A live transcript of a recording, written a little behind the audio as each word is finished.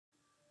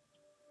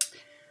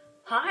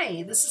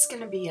Hi, this is going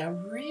to be a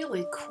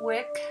really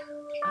quick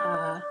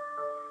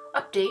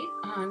update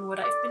on what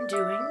I've been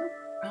doing.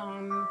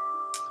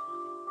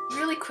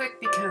 Really quick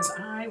because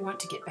I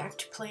want to get back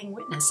to playing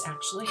Witness,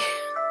 actually.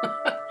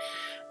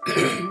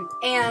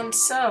 And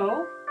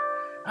so,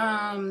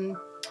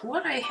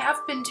 what I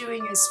have been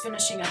doing is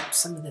finishing up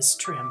some of this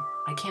trim.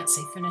 I can't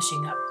say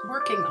finishing up,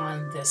 working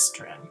on this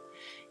trim.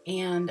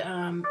 And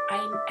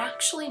I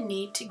actually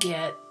need to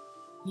get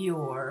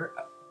your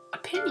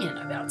opinion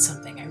about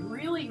something. I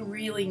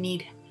really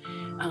need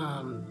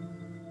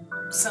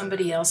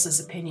somebody else's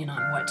opinion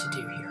on what to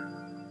do here.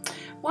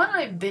 What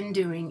I've been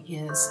doing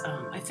is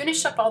I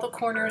finished up all the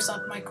corners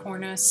of my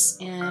cornice,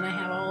 and I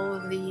have all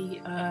of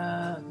the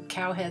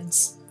cow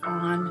heads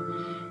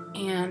on,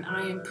 and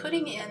I am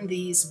putting in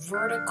these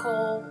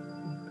vertical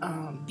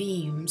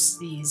beams,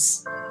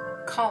 these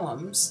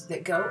columns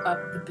that go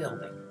up the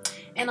building.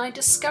 And I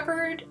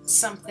discovered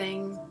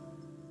something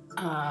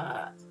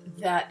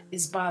that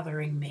is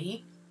bothering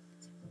me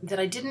that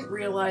I didn't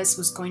realize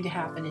was going to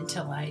happen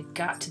until I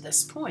got to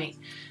this point.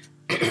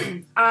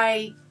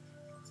 I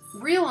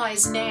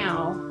realize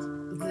now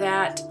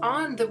that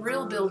on the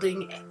real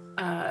building,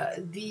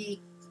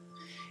 the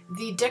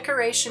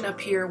decoration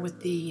up here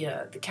with the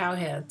cow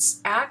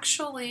heads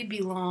actually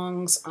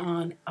belongs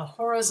on a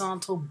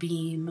horizontal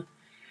beam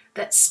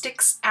that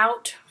sticks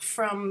out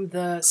from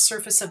the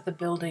surface of the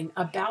building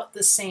about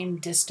the same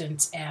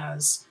distance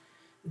as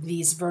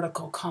these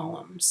vertical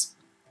columns.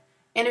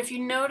 And if you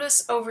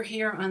notice over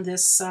here on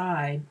this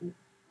side,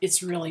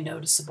 it's really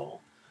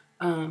noticeable.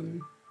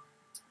 The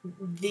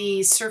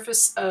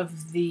surface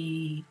of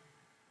the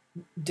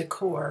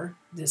decor,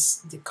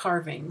 the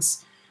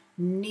carvings,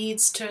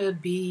 needs to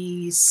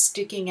be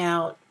sticking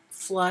out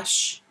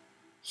flush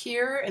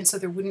here, and so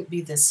there wouldn't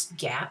be this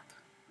gap.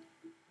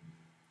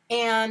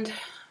 And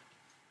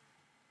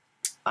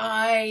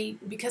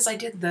because I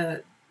did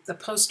the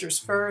posters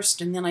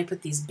first, and then I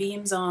put these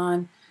beams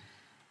on,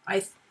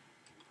 I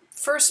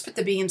first put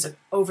the beams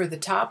over the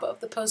top of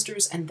the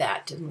posters, and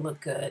that didn't look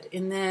good.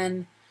 And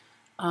then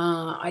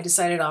I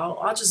decided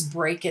I'll just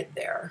break it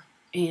there,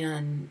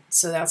 and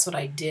so that's what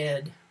I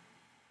did.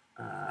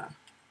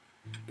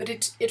 But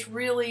it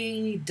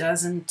really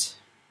doesn't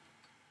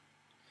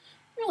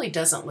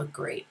look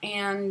great,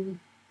 and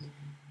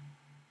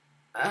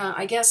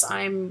I guess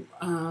I'm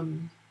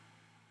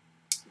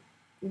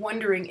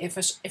wondering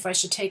if I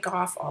should take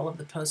off all of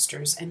the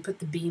posters and put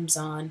the beams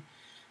on,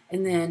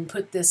 and then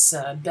put this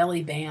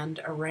belly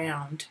band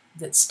around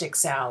that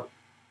sticks out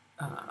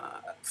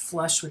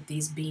flush with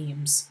these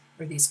beams,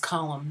 or these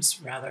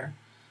columns rather,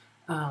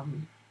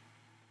 and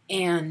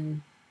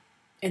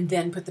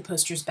then put the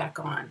posters back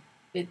on.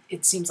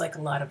 It seems like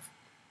a lot of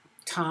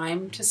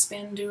time to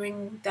spend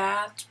doing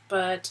that,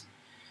 but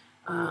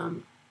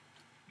I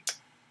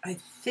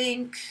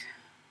think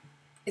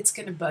it's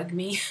going to bug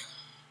me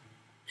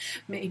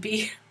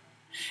maybe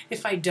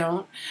if I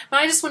don't.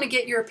 But I just want to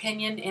get your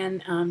opinion,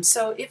 and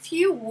so if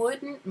you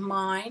wouldn't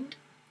mind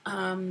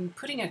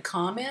putting a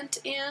comment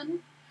in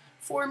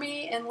for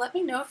me and let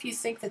me know if you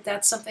think that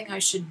that's something I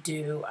should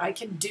do. I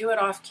can do it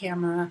off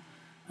camera,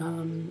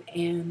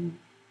 and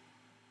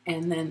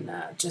then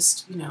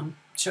just, you know,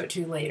 show it to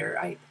you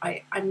later.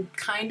 I'm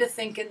kind of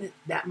thinking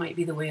that might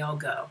be the way I'll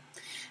go.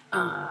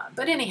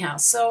 But anyhow,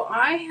 so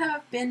I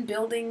have been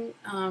building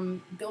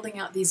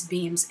out these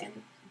beams,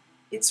 and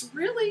it's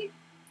really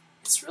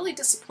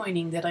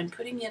disappointing that I'm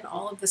putting in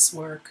all of this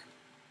work,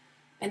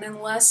 and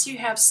unless you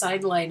have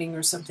side lighting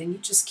or something, you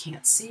just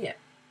can't see it.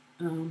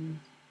 You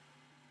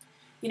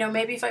know,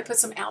 maybe if I put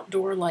some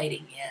outdoor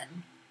lighting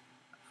in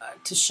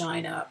to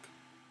shine up,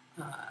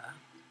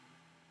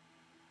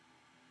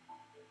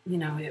 you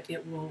know,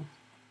 it will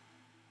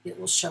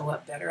show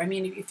up better. I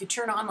mean, if you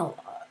turn on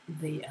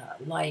the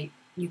light,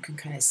 you can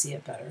kind of see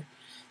it better.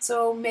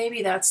 So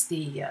maybe that's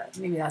the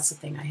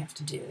thing I have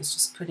to do, is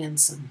just put in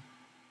some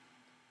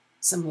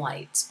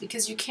lights,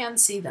 because you can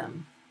see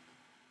them,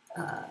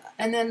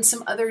 and then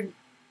some other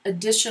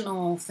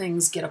additional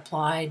things get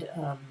applied.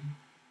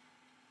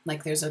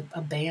 Like there's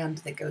a band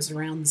that goes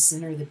around the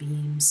center of the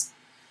beams,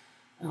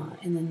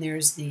 and then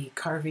there's the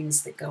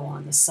carvings that go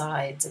on the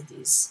sides of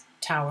these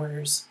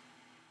towers.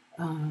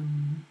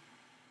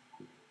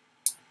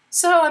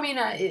 So, I mean,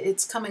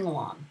 it's coming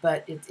along,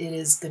 but it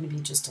is going to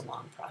be just a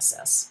long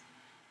process.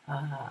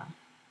 I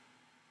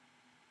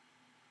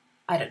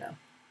don't know.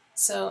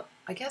 So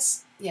I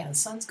guess, yeah, the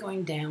sun's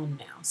going down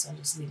now, so I'll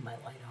just leave my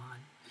light on.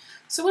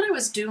 So what I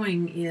was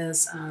doing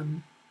is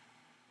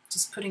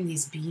just putting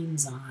these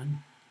beams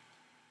on.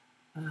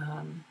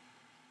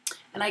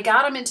 And I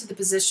got them into the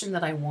position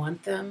that I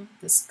want them.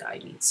 This guy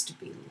needs to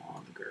be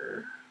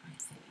longer, I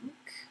think.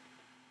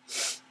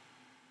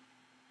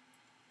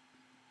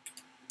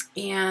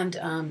 And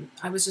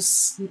I was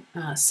just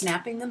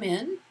snapping them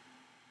in.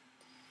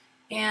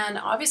 And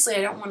obviously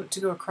I don't want it to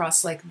go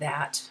across like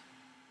that.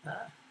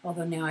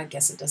 Although now I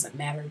guess it doesn't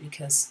matter,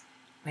 because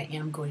I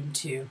am going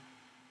to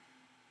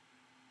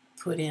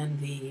put in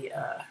the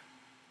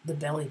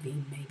belly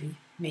beam,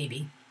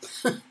 maybe.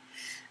 So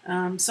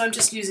I'm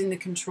just using the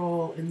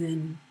control and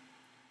then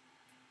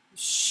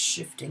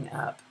shifting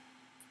up.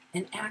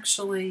 And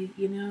actually,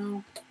 you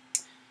know,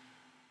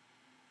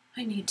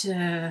 I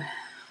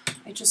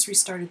just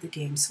restarted the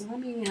game. So let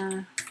me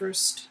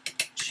first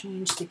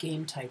change the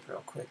game type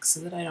real quick so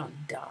that I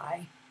don't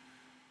die.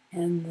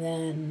 And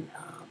then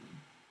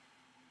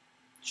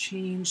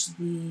change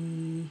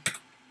the...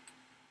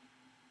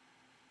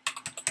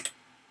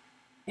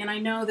 And I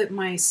know that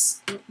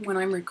when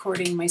I'm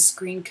recording, my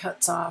screen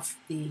cuts off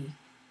the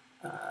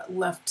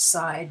left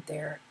side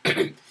there.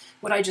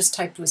 What I just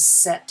typed was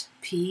set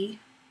P,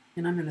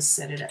 and I'm going to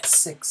set it at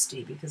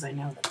 60 because I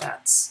know that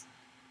that's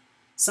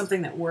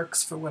something that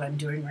works for what I'm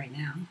doing right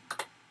now.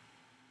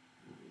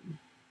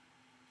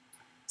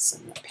 So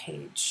I'm going to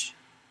page.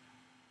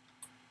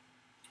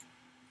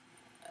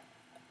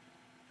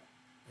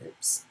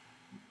 Oops,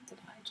 what did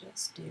I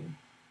just do?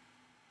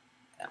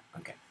 Oh,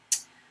 okay.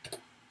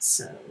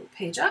 So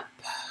page up.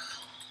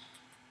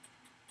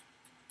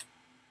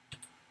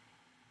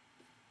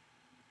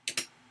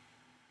 Okay,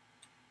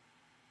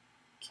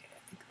 I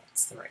think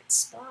that's the right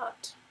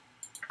spot.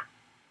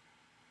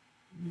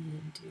 And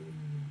then do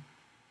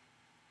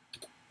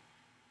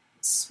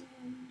this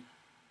one.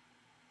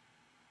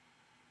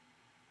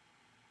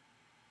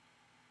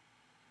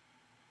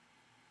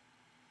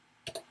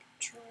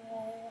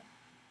 Control,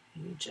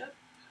 page up.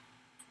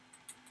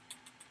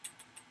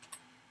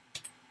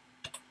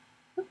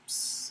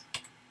 Oops.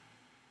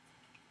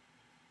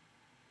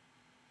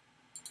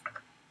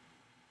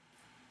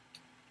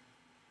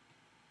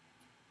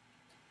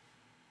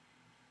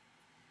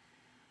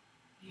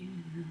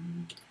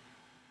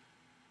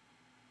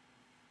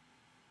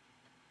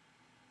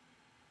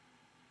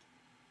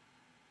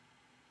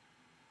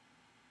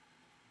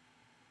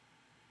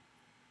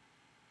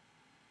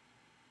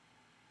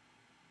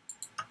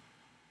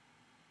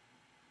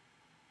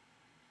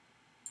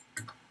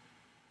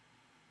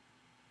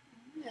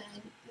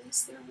 And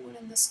is there one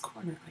in this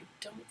corner? I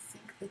don't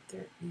think that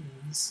there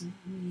is.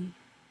 Let me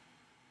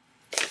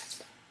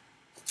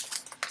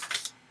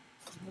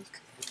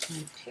look at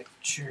my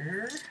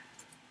picture.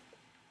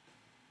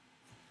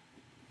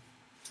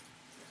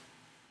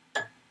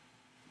 I'm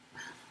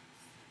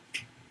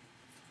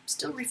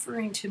still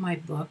referring to my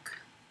book.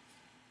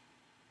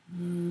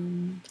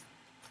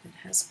 It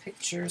has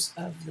pictures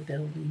of the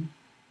building.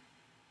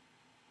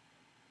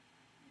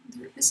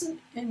 There isn't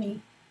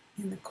any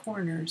in the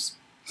corners,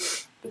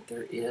 but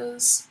there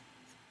is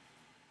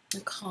a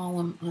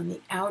column on the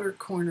outer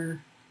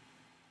corner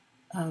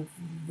of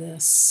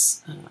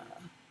this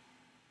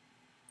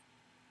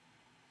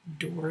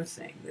door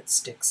thing that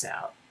sticks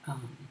out.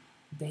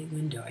 Bay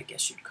window, I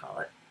guess you'd call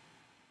it.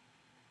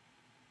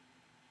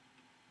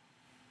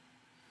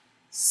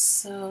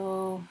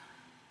 So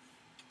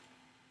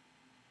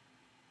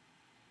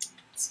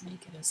let's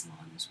make it as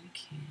long as we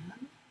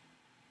can.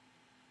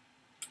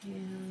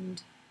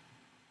 And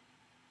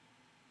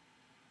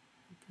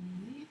I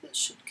believe it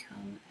should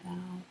come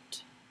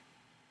out.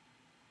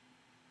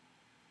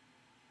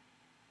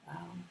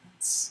 Wow,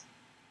 that's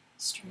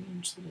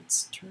strange that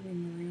it's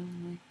turning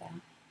around like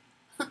that.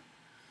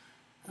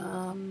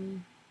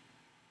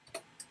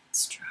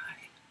 Let's try.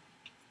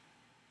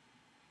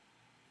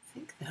 I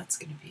think that's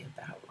going to be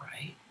about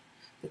right.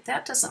 But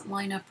that doesn't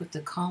line up with the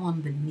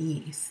column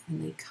beneath,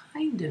 and they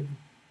kind of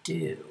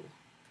do.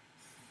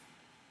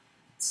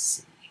 Let's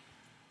see.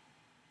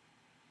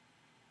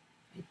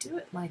 If I do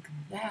it like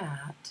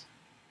that,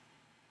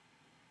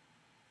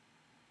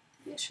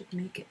 maybe I should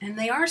make it, and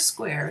they are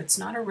square, it's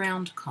not a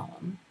round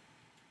column.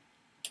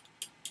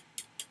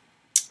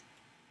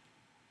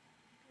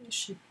 I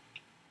should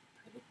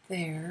put it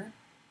there.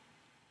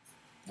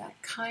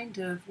 That kind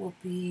of will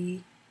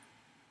be,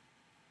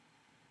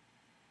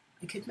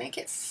 I could make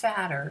it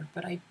fatter,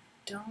 but I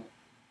don't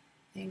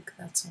think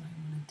that's what I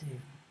want to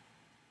do.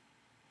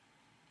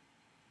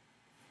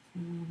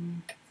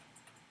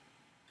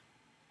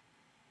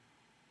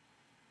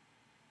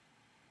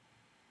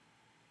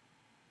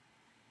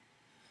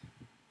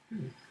 I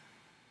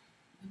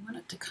want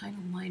it to kind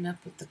of line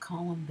up with the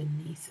column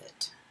beneath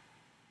it.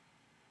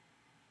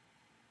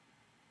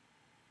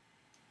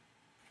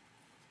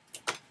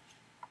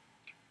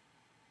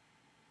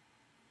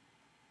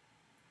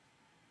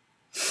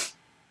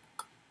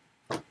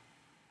 I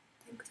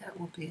think that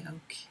will be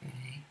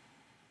okay.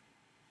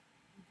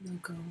 We'll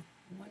go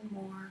one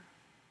more.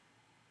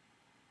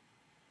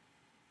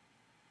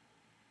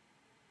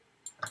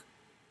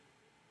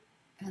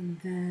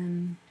 And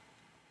then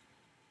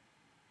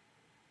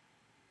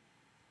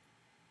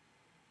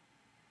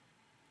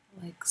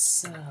like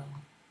so.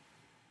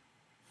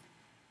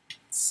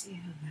 Let's see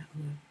how that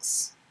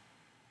looks.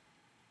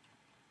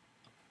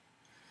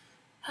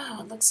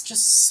 Oh, it looks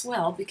just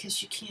swell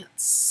because you can't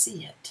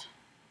see it.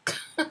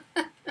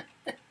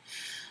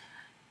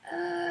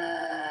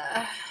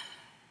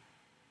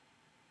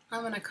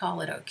 I'm going to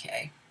call it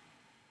okay.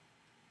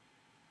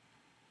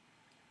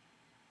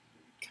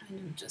 Kind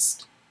of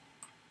just,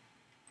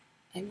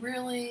 I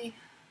really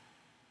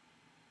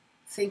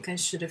think I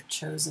should have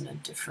chosen a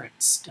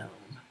different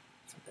stone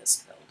for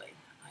this building.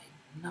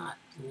 I'm not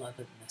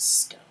loving this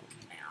stone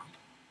now.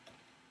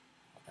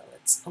 though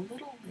it's a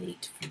little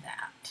late for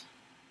that.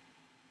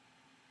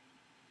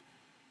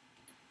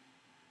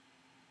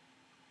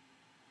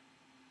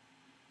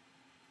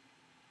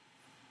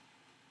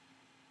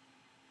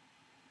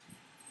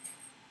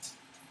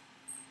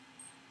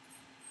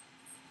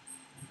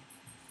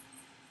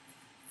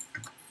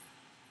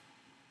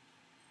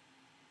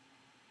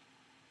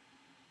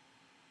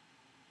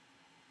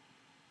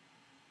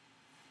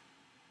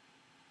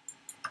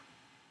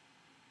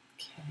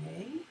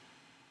 Okay.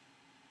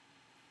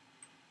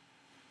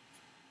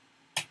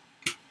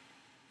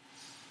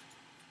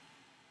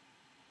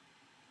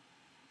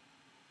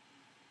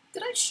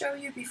 Did I show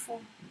you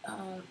before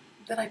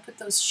that I put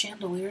those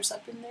chandeliers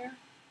up in there?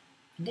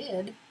 I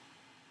did.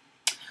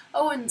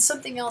 Oh, and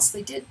something else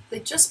they did. They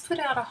just put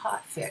out a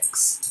hot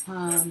fix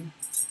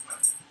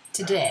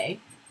today.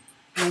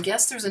 And I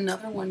guess there's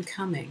another one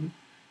coming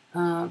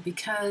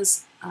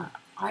because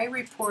I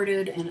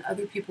reported and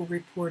other people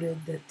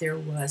reported that there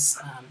was,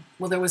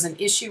 there was an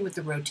issue with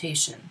the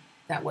rotation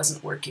that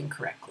wasn't working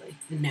correctly,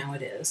 and now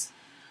it is.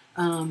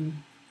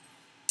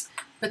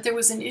 But there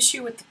was an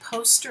issue with the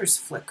posters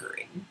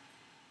flickering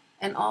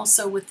and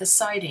also with the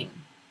siding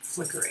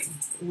flickering,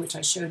 which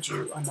I showed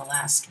you on the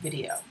last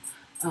video,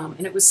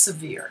 and it was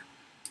severe.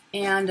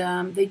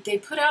 And they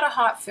put out a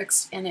hot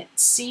fix, and it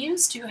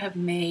seems to have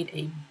made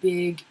a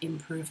big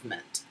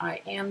improvement.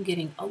 I am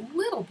getting a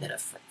little bit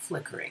of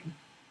flickering,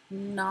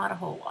 not a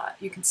whole lot.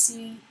 You can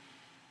see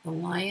the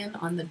lion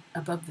on the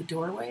above the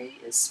doorway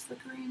is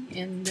flickering,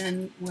 and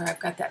then where I've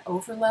got that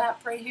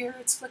overlap right here,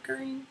 it's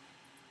flickering,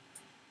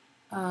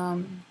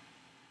 and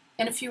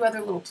a few other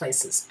little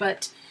places.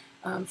 But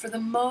for the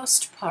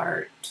most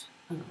part,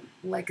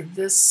 like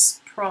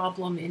this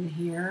problem in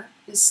here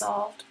is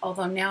solved,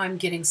 although now I'm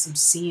getting some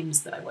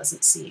seams that I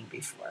wasn't seeing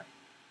before,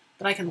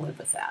 but I can live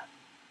with that.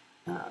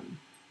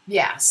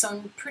 Yeah, so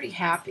I'm pretty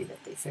happy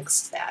that they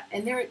fixed that.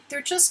 And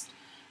they're just,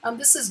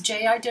 this is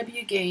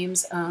JIW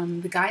Games.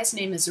 The guy's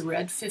name is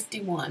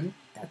Red51.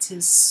 That's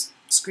his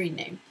screen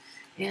name.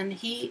 And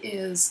he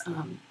is,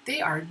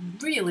 they are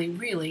really,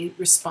 really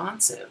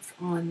responsive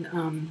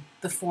on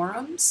the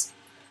forums.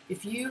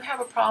 If you have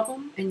a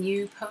problem and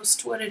you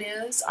post what it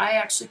is, I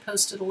actually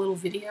posted a little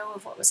video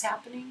of what was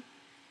happening,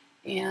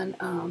 and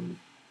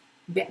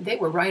they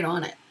were right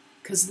on it,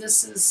 because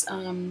this is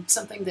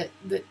something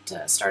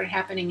that started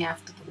happening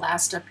after the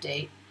last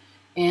update,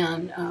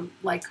 and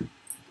like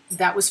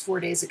that was 4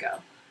 days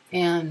ago,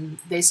 and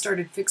they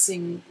started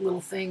fixing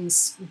little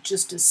things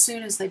just as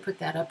soon as they put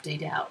that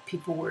update out.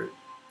 People were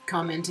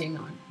commenting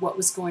on what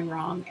was going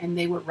wrong, and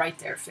they were right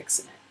there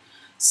fixing it.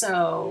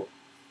 So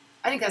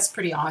I think that's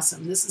pretty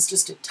awesome. This is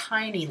just a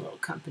tiny little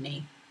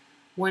company,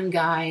 one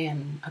guy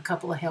and a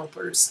couple of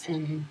helpers,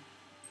 and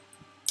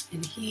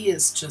he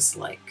is just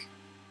like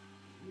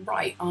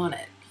right on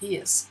it. He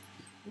is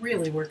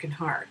really working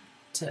hard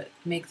to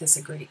make this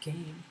a great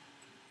game.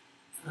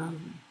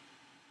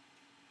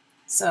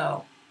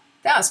 So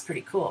that was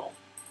pretty cool.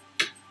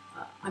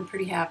 I'm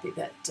pretty happy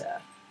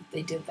that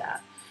they did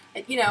that.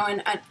 And, you know,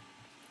 and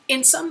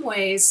in some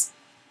ways,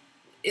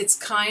 it's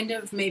kind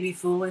of maybe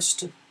foolish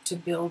to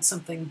build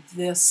something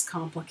this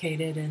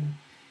complicated and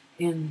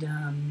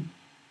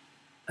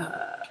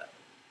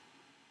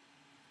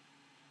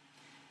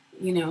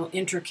you know,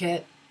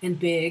 intricate and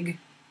big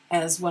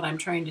as what I'm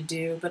trying to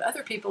do, but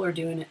other people are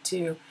doing it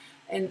too.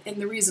 And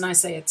the reason I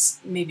say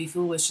it's maybe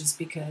foolish is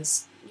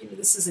because, you know,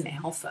 this is an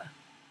alpha.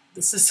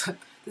 This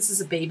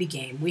is a baby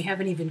game. We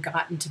haven't even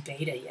gotten to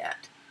beta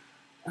yet.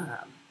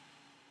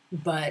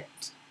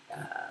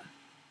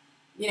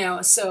 You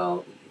know,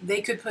 so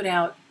they could put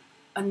out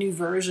a new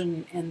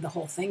version and the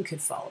whole thing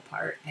could fall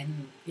apart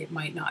and it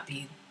might not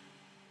be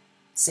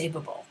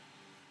savable.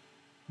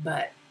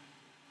 But,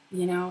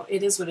 you know,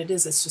 it is what it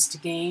is. It's just a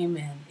game,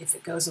 and if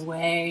it goes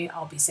away,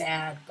 I'll be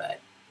sad, but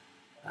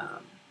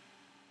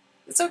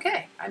it's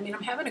okay. I mean,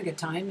 I'm having a good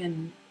time,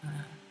 and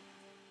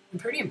I'm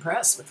pretty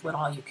impressed with what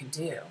all you can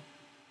do.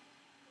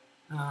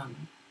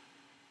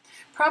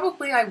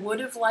 Probably I would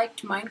have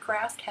liked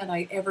Minecraft had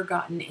I ever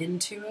gotten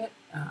into it.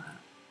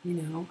 You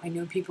know, I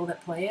know people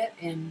that play it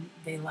and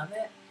they love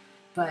it,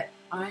 but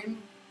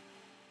I'm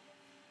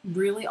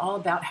really all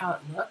about how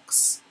it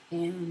looks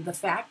and the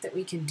fact that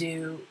we can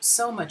do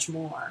so much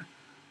more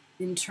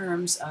in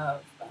terms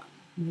of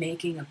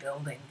making a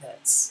building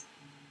that's,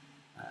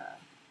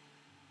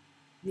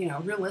 you know,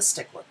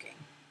 realistic looking,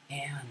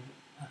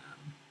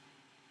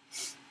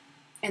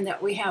 and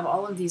that we have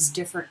all of these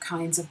different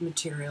kinds of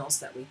materials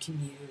that we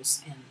can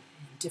use and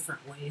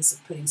different ways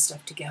of putting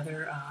stuff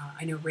together.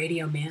 I know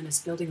Radio Man is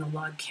building a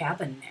log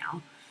cabin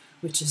now,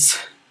 which is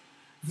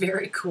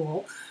very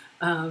cool.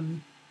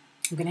 I'm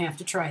going to have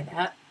to try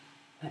that.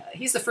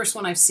 He's the first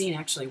one I've seen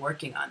actually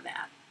working on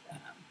that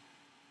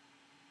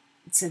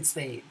since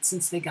they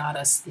got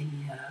us the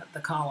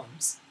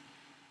columns,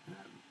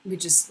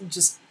 which is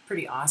just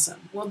pretty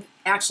awesome. Well,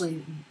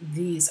 actually,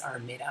 these are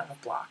made out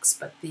of blocks,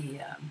 but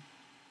the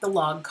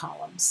log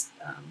columns.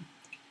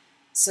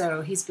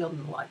 So he's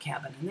building the log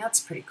cabin, and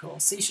that's pretty cool.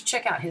 So you should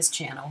check out his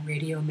channel,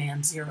 Radio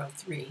Man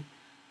 03.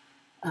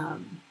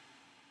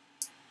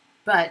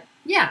 But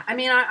yeah, I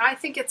mean, I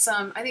think it's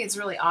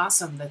really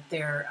awesome that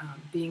they're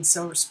being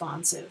so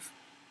responsive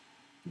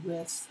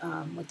with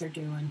what they're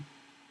doing.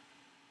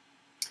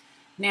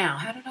 Now,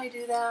 how did I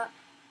do that?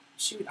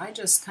 Shoot, I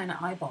just kind of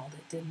eyeballed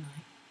it, didn't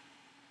I?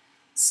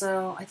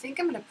 So I think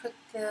I'm going to put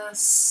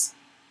this.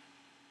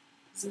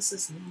 Is this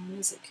as long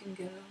as it can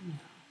go? No.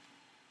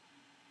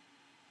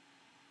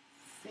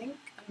 I think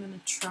I'm going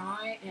to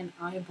try and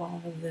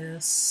eyeball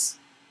this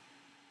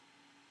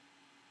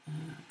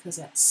because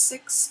at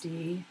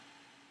 60,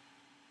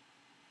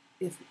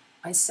 if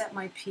I set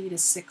my P to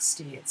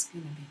 60, it's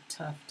going to be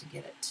tough to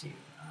get it to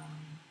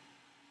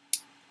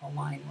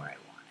align where I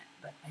want it.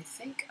 But I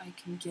think I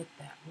can get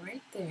that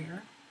right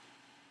there.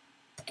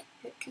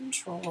 Hit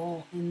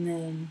Control, and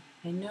then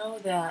I know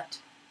that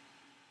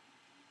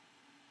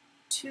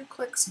 2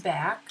 clicks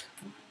back,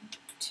 1,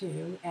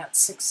 2, at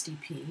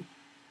 60p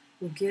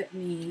will get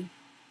me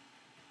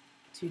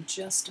to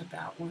just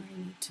about where I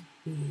need to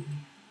be.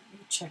 Let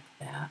me check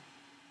that.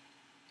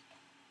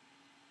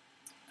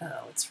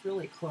 Oh, it's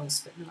really close,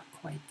 but not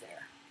quite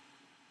there.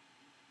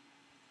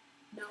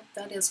 Nope,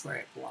 that is where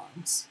it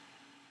belongs,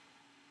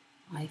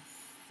 I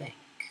think.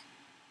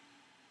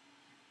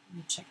 Let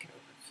me check it over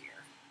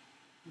here.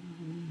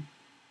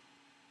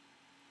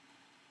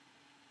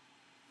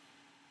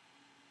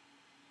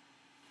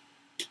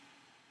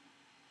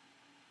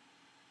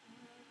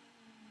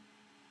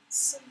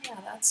 So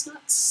yeah, that's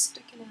not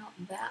sticking out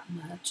that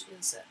much,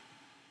 is it?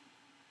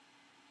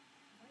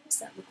 Why does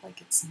that look like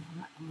it's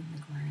not on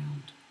the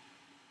ground?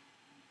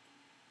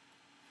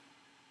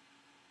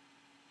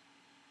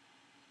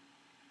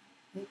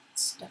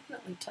 It's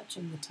definitely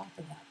touching the top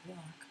of that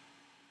block.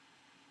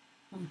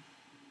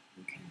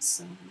 Okay,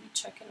 so let me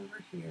check it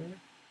over here.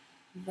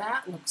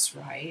 That looks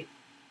right.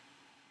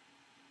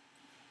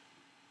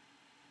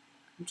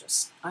 I'm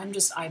just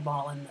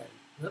eyeballing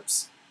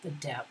the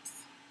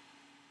depth.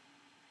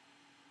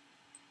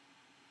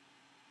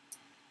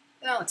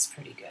 That looks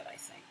pretty good, I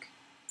think.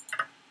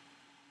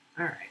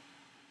 All right.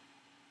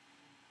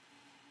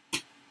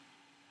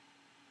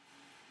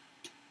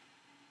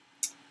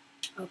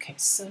 Okay,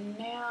 so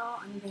now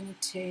I'm going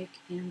to take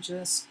and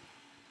just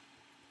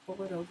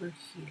pull it over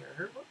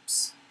here.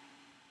 Whoops.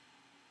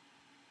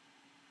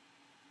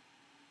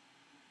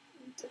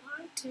 Did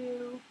I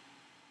do...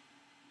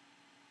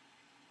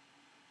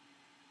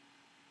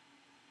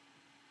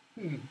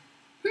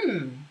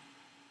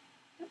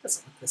 That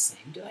doesn't look the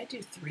same. Did I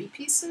do 3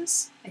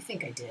 pieces? I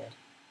think I did.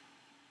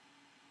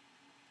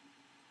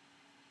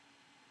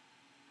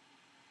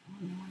 Oh,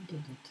 no, I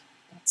didn't.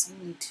 That's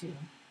only 2.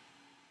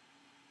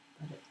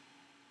 But it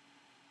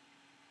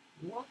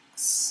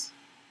looks...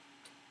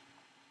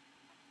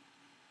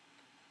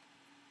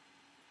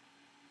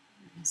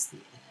 Where is the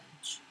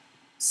edge?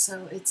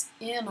 So it's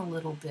in a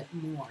little bit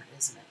more,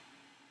 isn't it?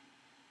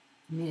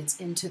 I mean, it's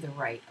into the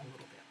right a little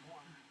bit more.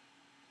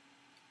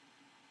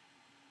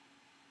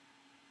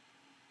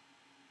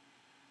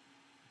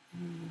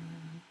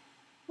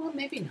 Well,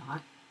 maybe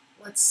not.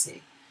 Let's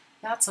see.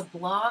 That's a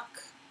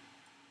block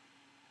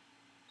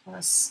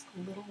plus a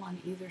little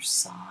on either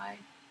side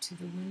to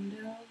the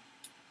window,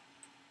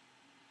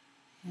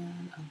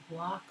 and a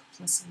block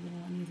plus a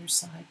little on either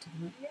side to the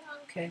window. Yeah,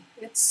 okay.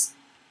 It's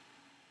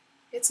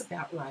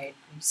about right.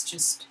 It's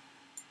just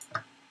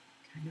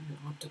kind of an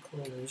optical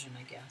illusion,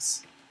 I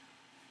guess.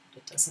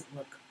 It doesn't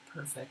look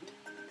perfect.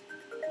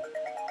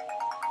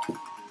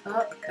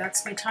 Oh,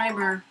 that's my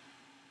timer.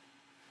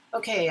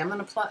 Okay, I'm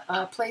going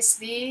to place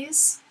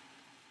these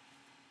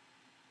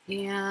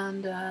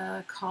and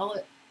call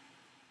it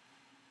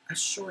a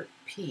short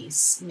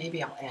piece.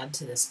 Maybe I'll add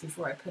to this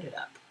before I put it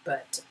up.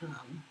 But,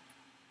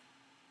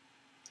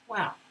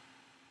 wow,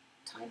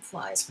 time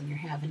flies when you're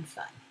having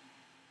fun.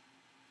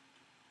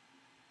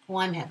 Well,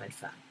 I'm having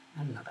fun. I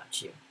don't know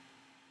about you.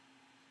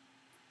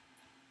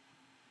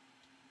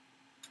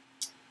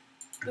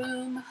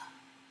 Boom.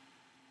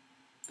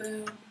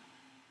 Boom.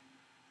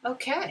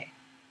 Okay.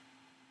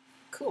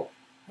 Cool.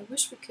 I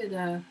wish we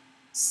could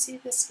see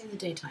this in the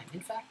daytime.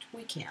 In fact,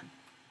 we can.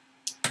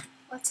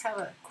 Let's have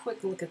a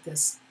quick look at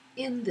this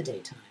in the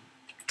daytime.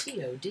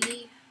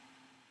 TOD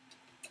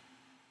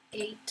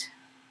 8.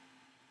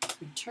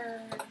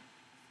 Return.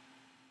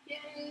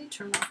 Yay,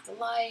 turn off the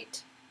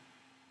light.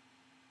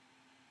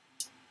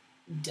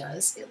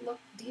 Does it look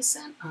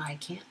decent? I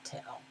can't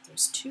tell.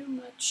 There's too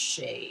much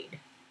shade.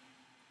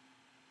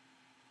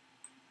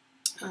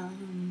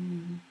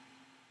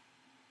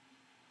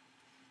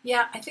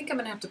 Yeah, I think I'm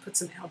going to have to put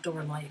some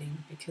outdoor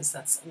lighting because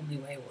that's the only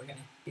way we're going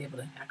to be able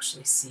to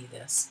actually see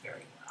this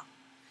very well.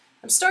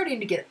 I'm starting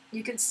to get,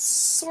 you can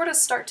sort of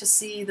start to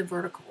see the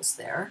verticals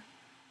there.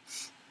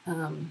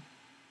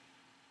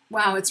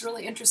 Wow, it's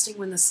really interesting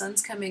when the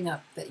sun's coming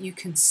up that you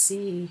can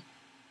see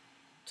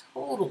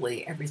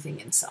totally everything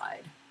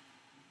inside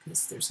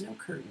because there's no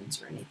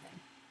curtains or anything.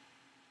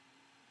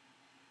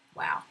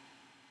 Wow.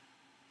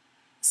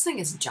 This thing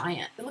is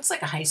giant. It looks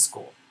like a high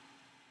school.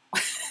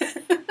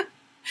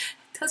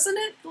 Doesn't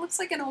it? It looks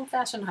like an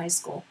old-fashioned high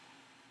school.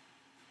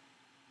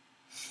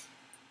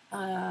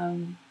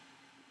 Well,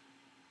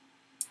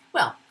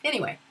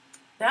 anyway,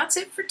 that's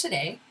it for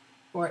today,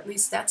 or at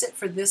least that's it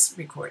for this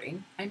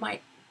recording. I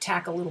might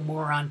tack a little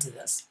more onto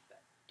this.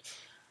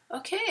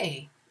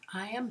 Okay,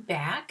 I am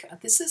back.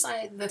 This is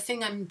the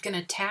thing I'm going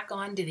to tack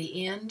on to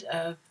the end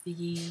of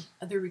the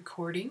other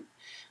recording.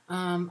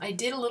 I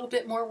did a little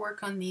bit more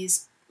work on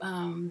these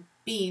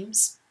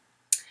beams,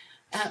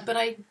 but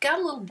I got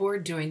a little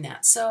bored doing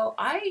that. So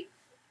I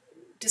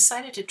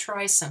decided to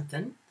try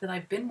something that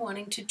I've been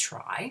wanting to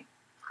try.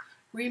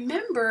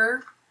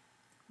 Remember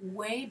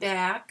way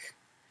back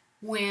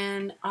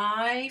when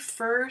I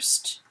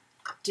first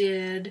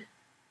did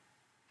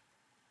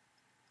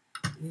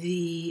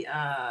the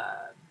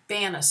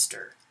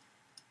banister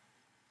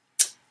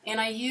and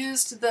I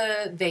used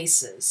the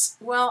vases?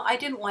 Well, I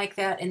didn't like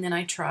that, and then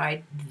I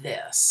tried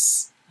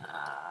this.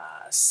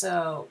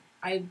 So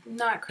I'm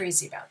not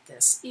crazy about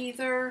this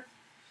either.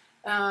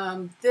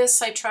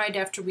 This I tried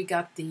after we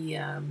got the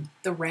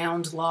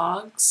round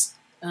logs,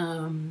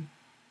 and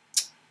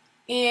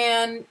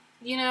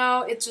you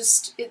know, it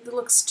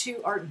looks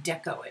too Art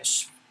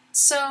Deco-ish.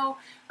 So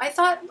I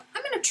thought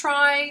I'm going to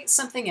try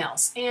something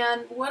else,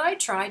 and what I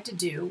tried to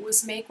do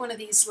was make one of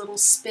these little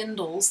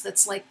spindles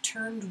that's like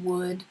turned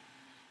wood,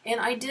 and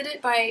I did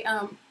it by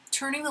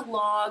turning the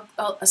log,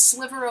 a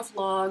sliver of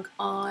log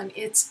on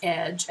its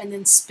edge, and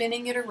then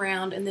spinning it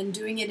around, and then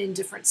doing it in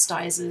different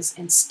sizes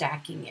and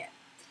stacking it.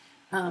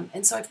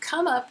 And so I've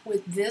come up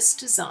with this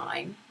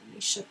design. Let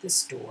me shut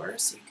this door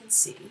so you can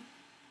see.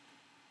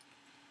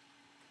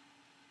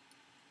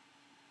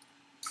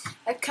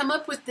 I've come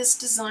up with this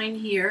design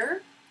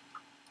here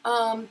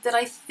that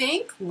I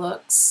think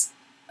looks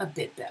a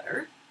bit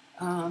better.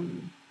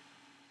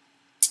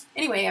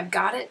 Anyway, I've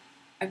got it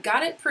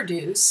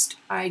produced.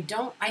 I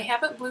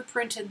haven't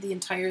blueprinted the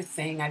entire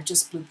thing. I've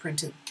just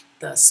blueprinted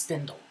the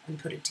spindle and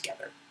put it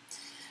together.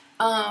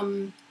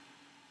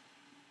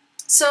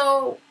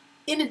 So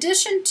in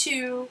addition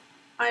to,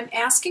 I'm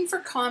asking for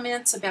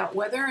comments about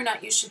whether or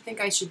not you should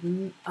think I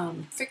should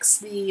fix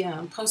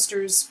the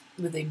posters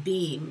with a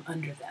beam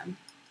under them.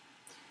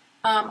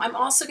 I'm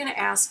also going to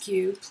ask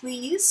you,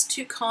 please,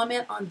 to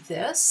comment on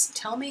this.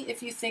 Tell me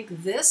if you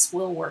think this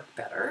will work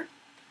better.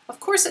 Of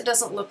course, it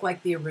doesn't look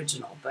like the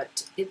original,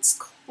 but it's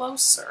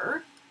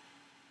closer.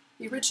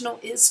 The original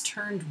is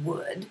turned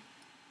wood.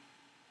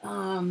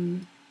 Tell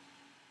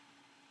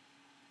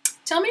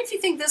me if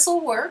you think this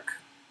will work.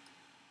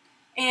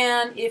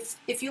 And if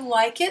you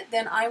like it,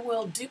 then I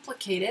will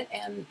duplicate it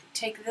and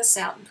take this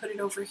out and put it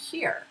over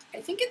here.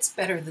 I think it's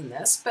better than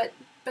this, but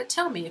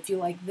tell me if you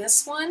like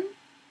this one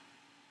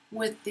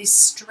with the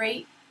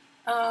straight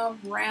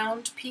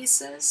round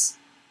pieces,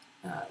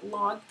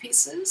 log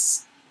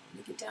pieces.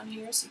 Let me get down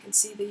here so you can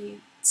see the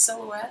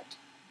silhouette.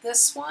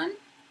 This one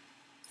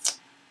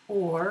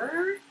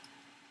or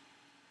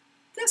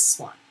this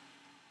one.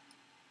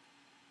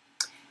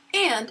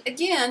 And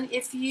again,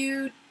 if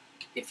you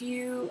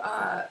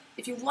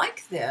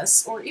like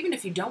this, or even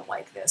if you don't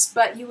like this,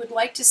 but you would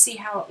like to see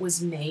how it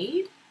was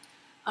made,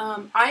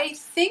 I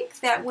think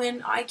that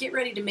when I get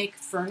ready to make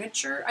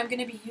furniture, I'm going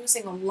to be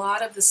using a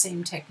lot of the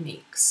same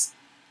techniques.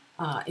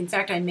 In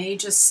fact, I may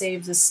just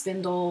save the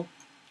spindle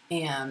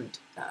and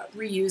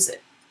reuse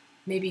it,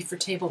 maybe for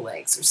table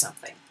legs or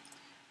something.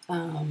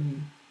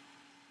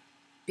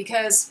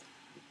 Because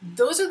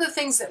those are the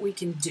things that we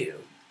can do.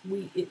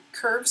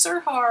 Curves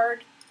are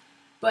hard,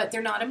 but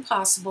they're not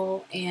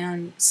impossible,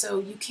 and so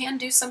you can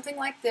do something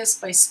like this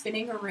by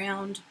spinning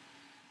around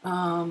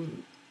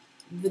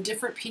the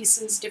different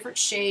pieces, different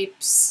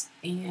shapes,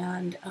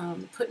 and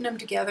putting them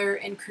together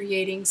and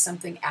creating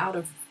something out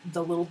of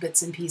the little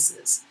bits and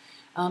pieces.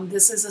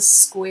 This is a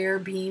square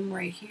beam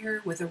right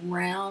here with a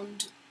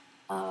round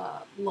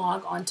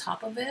log on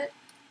top of it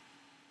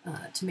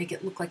to make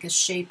it look like a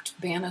shaped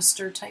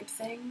banister type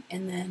thing,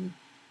 and then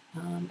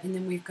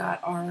we've got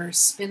our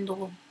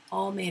spindle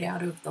all made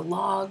out of the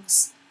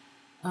logs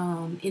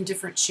in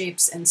different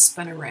shapes and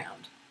spun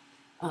around.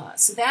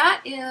 So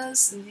that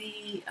is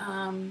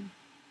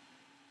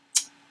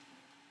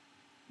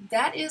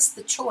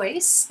the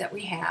choice that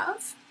we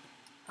have.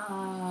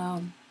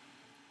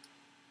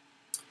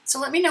 So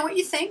let me know what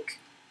you think,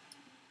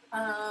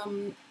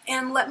 and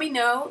let me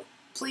know,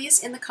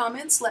 please, in the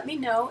comments, let me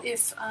know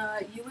if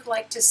you would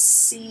like to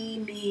see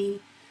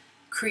me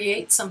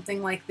create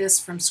something like this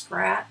from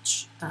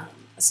scratch,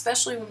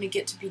 especially when we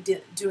get to be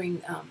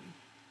doing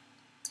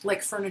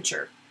like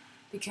furniture,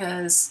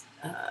 because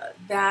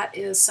that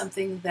is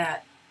something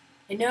that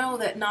I know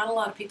that not a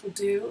lot of people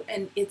do,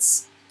 and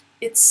it's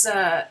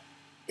a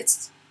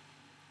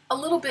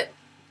little bit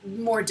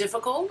more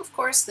difficult, of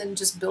course, than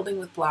just building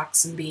with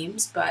blocks and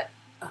beams, but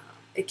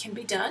it can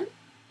be done,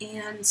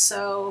 and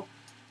so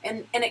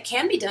and it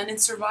can be done in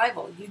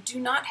survival. You do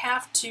not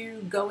have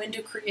to go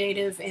into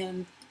creative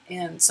and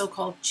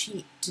so-called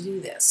cheat to do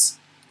this.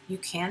 You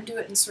can do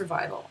it in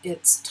survival.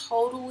 It's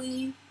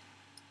totally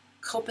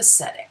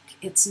copacetic.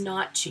 It's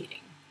not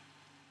cheating.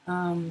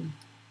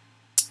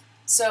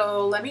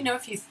 So let me know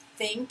if you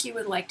think you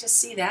would like to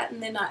see that,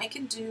 and then I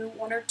can do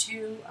one or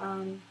two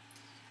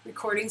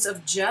recordings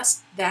of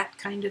just that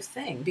kind of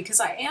thing, because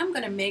I am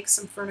going to make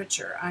some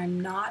furniture. I'm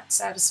not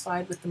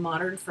satisfied with the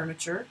modern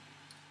furniture,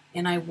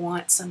 and I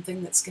want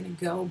something that's going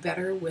to go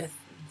better with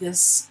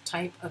this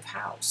type of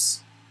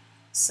house.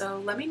 So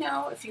let me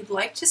know if you'd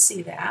like to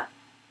see that.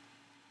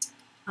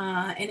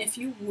 And if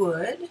you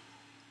would,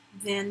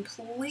 then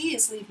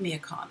please leave me a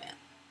comment.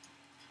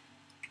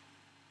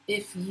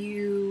 If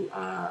you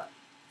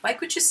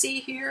like what you see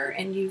here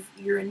and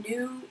you're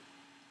new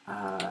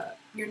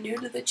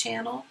to the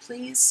channel,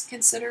 please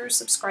consider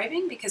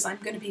subscribing, because I'm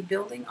going to be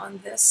building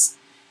on this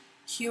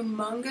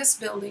humongous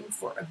building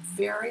for a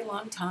very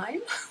long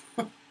time.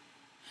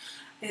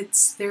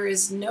 There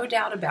is no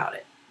doubt about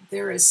it.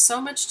 There is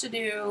so much to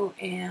do,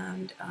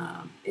 and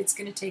it's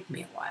going to take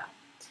me a while.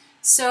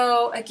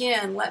 So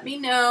again, let me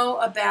know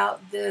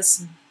about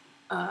this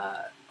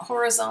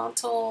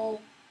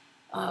horizontal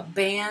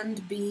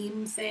band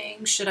beam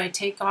thing. Should I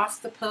take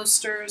off the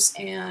posters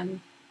and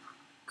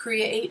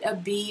create a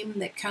beam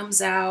that comes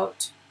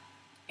out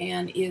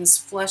and is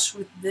flush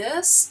with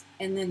this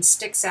and then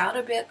sticks out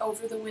a bit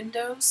over the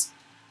windows?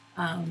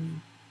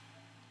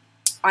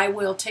 I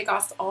will take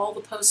off all the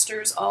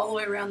posters all the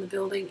way around the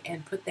building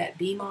and put that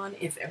beam on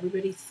if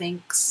everybody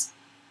thinks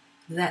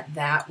that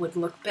that would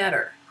look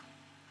better.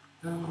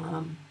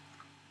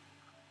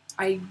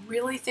 I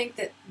really think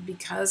that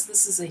because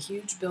this is a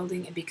huge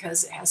building and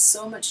because it has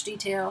so much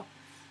detail,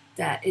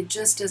 that it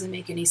just doesn't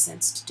make any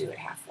sense to do it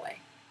halfway.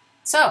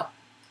 So,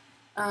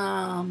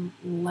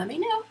 let me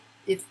know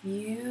if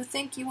you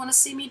think you want to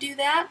see me do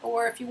that,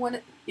 or if you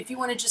want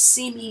to just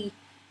see me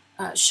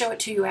show it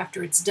to you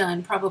after it's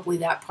done. Probably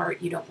that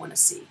part you don't want to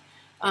see.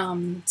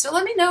 So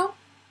let me know.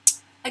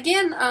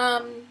 Again,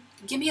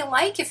 give me a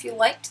like if you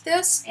liked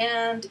this,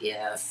 and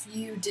if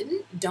you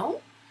didn't,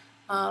 don't.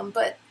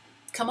 But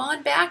come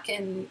on back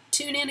and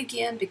tune in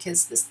again,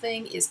 because this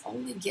thing is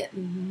only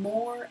getting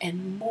more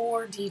and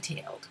more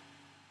detailed.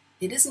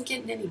 It isn't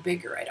getting any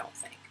bigger, I don't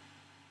think.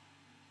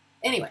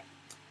 Anyway,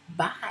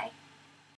 bye.